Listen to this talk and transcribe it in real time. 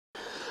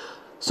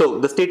So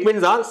the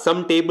statements are: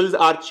 some tables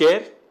are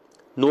chair,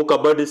 no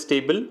cupboard is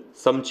table,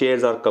 some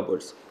chairs are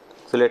cupboards.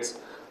 So let's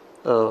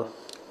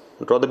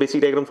draw the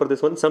basic diagram for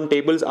this one. Some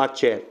tables are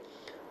chair.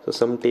 So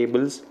some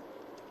tables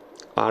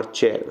are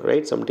chair,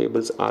 right? Some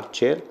tables are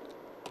chair.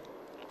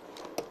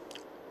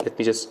 Let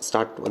me just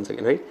start once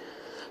again, right?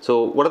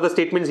 So what are the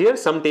statements here?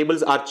 Some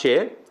tables are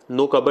chair,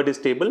 no cupboard is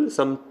table,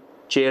 some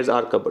chairs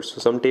are cupboards. So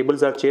some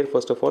tables are chair,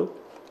 first of all.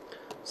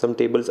 Some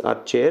tables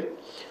are chair.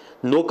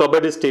 No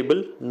cupboard is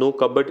table, no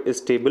cupboard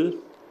is table,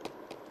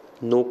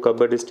 no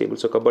cupboard is table.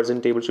 So cupboards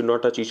and tables should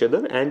not touch each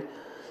other. And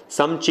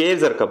some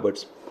chairs are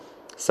cupboards.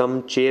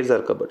 Some chairs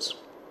are cupboards.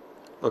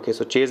 Okay,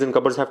 so chairs and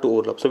cupboards have to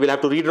overlap. So we'll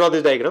have to redraw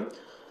this diagram.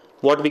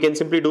 What we can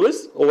simply do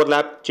is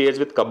overlap chairs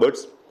with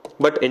cupboards,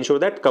 but ensure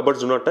that cupboards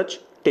do not touch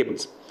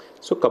tables.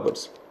 So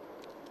cupboards.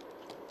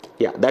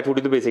 Yeah, that would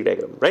be the basic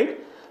diagram, right?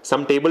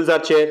 Some tables are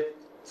chair,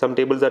 some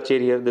tables are chair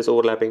here, this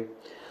overlapping.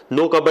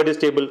 No cupboard is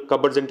table,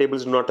 cupboards and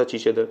tables do not touch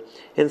each other.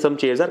 And some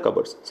chairs are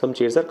cupboards, some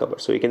chairs are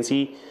cupboards. So you can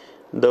see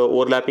the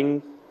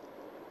overlapping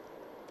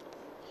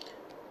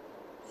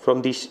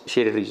from these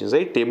shaded regions,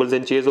 right? Tables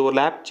and chairs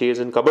overlap, chairs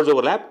and cupboards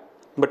overlap,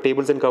 but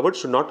tables and cupboards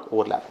should not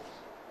overlap.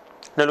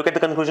 Now look at the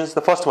conclusions.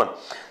 The first one,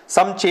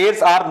 some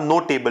chairs are no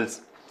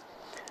tables.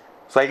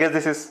 So I guess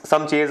this is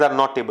some chairs are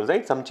not tables,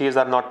 right? Some chairs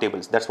are not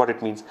tables. That's what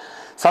it means.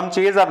 Some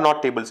chairs are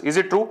not tables. Is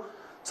it true?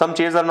 Some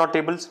chairs are not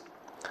tables.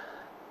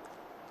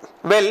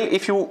 Well,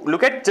 if you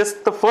look at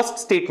just the first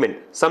statement,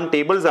 some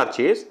tables are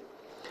chairs,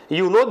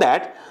 you know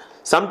that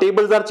some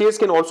tables are chairs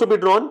can also be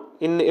drawn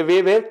in a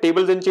way where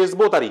tables and chairs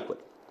both are equal.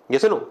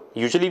 Yes or no?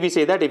 Usually we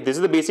say that if this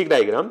is the basic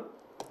diagram,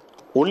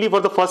 only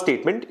for the first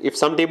statement, if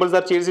some tables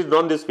are chairs is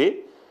drawn this way,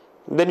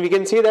 then we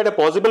can say that a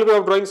possible way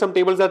of drawing some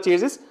tables are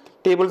chairs is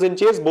tables and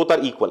chairs both are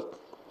equal.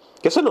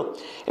 Yes or no?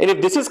 And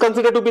if this is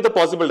considered to be the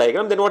possible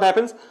diagram, then what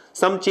happens?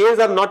 Some chairs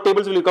are not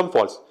tables will become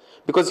false,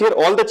 because here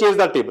all the chairs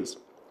are tables.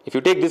 If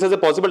you take this as a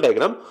possible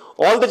diagram,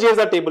 all the chairs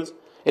are tables,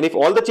 and if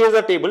all the chairs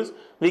are tables,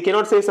 we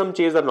cannot say some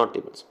chairs are not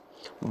tables.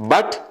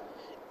 But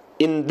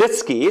in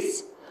this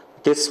case,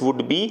 this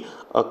would be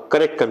a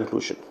correct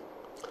conclusion.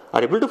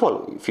 Are able to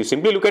follow? If you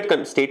simply look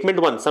at statement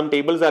 1, some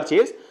tables are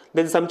chairs,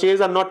 then some chairs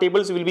are not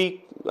tables will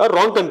be a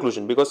wrong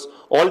conclusion, because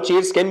all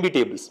chairs can be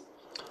tables.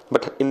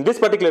 But in this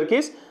particular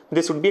case,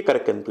 this would be a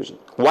correct conclusion.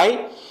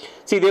 Why?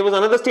 See, there was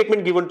another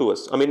statement given to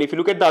us. I mean, if you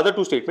look at the other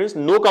two statements,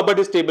 no cupboard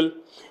is table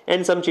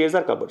and some chairs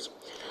are cupboards.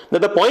 Now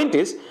the point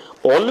is,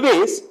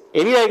 always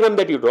any diagram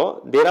that you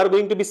draw, there are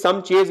going to be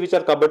some chairs which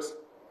are cupboards.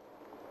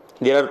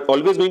 There are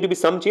always going to be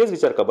some chairs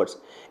which are cupboards.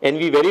 And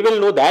we very well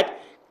know that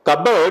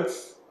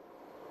cupboards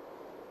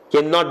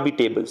cannot be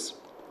tables.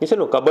 Yes or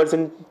no? Cupboards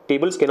and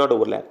tables cannot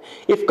overlap.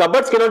 If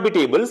cupboards cannot be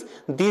tables,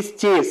 these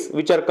chairs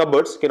which are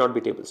cupboards cannot be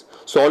tables.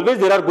 So always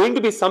there are going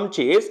to be some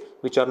chairs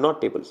which are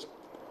not tables.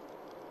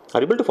 Are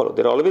you able to follow?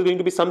 There are always going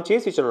to be some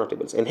chairs which are not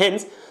tables, and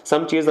hence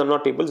some chairs are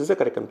not tables is a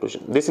correct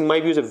conclusion. This in my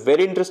view is a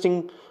very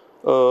interesting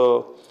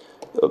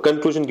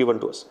conclusion given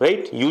to us,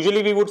 right?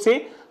 Usually we would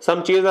say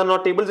some chairs are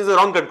not tables is a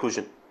wrong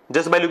conclusion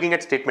just by looking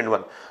at statement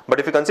 1. But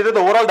if you consider the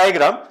overall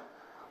diagram,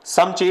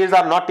 some chairs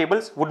are not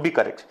tables would be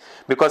correct,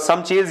 because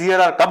some chairs here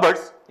are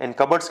cupboards and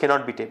cupboards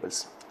cannot be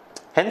tables.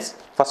 Hence,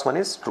 first one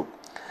is true.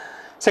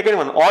 Second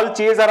one, all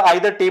chairs are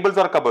either tables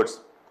or cupboards.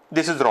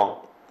 This is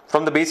wrong.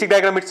 From the basic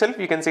diagram itself,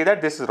 you can say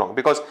that this is wrong,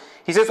 because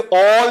he says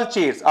all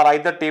chairs are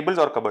either tables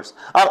or cupboards.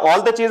 Are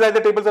all the chairs either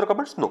tables or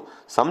cupboards? No.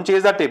 Some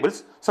chairs are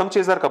tables, some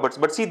chairs are cupboards.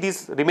 But see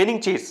these remaining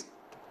chairs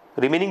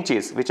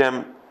which I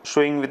am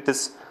showing with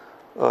this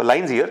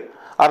lines here,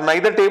 are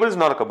neither tables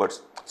nor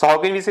cupboards. So how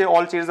can we say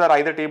all chairs are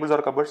either tables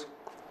or cupboards?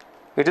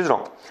 It is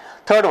wrong.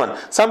 Third one,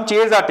 some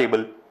chairs are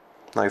table.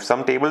 Now if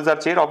some tables are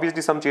chair,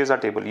 obviously some chairs are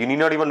table. You need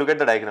not even look at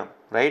the diagram,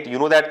 right? You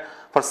know that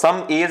for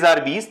some A's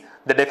are B's,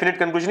 the definite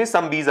conclusion is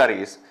some B's are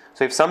A's.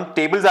 So if some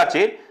tables are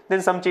chair,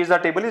 then some chairs are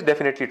table is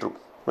definitely true,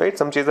 right?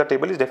 Some chairs are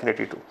table is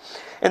definitely true.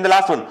 And the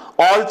last one,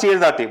 all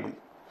chairs are table.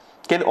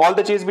 Can all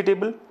the chairs be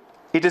table?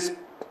 It is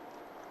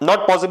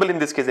not possible in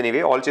this case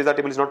anyway. All chairs are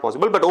table is not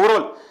possible. But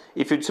overall,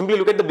 if you simply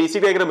look at the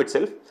basic diagram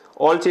itself,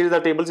 all chairs are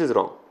tables is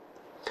wrong.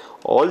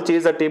 All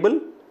chairs are table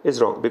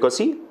is wrong, because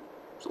see,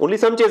 only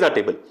some chairs are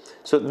table.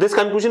 So this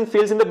conclusion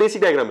fails in the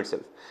basic diagram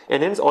itself,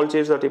 and hence all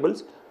chairs are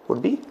tables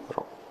would be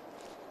wrong.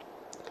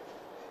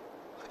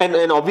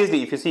 And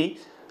obviously, if you see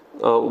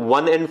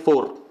 1 and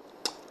 4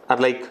 are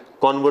like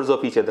converse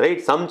of each other,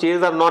 right? Some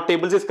chairs are not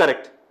tables is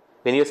correct.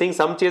 When you are saying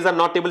some chairs are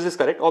not tables is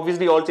correct,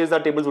 obviously all chairs are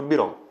tables would be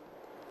wrong.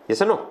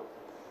 Yes or no?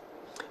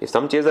 If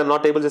some chairs are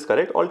not tables is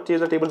correct, all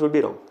chairs are tables would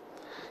be wrong.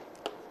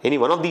 Any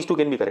one of these two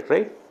can be correct,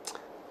 right?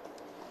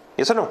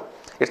 Yes or no?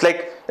 It's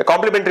like a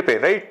complementary pair,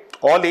 right?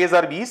 All A's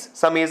are B's,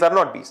 some A's are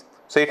not B's.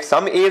 So if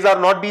some A's are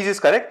not B's is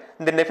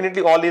correct, then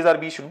definitely all A's are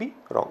B's should be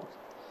wrong.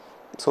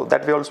 So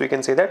that way also we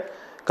can say that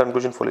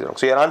conclusion 4 is wrong.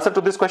 So your answer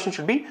to this question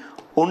should be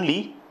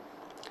only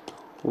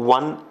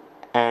 1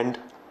 and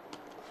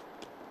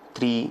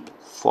 3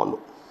 follow.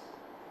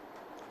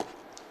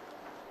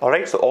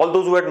 Alright, so all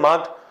those who had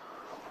marked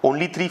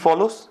only 3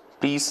 follows,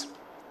 please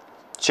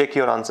check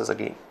your answers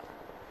again.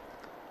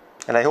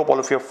 And I hope all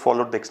of you have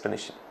followed the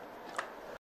explanation.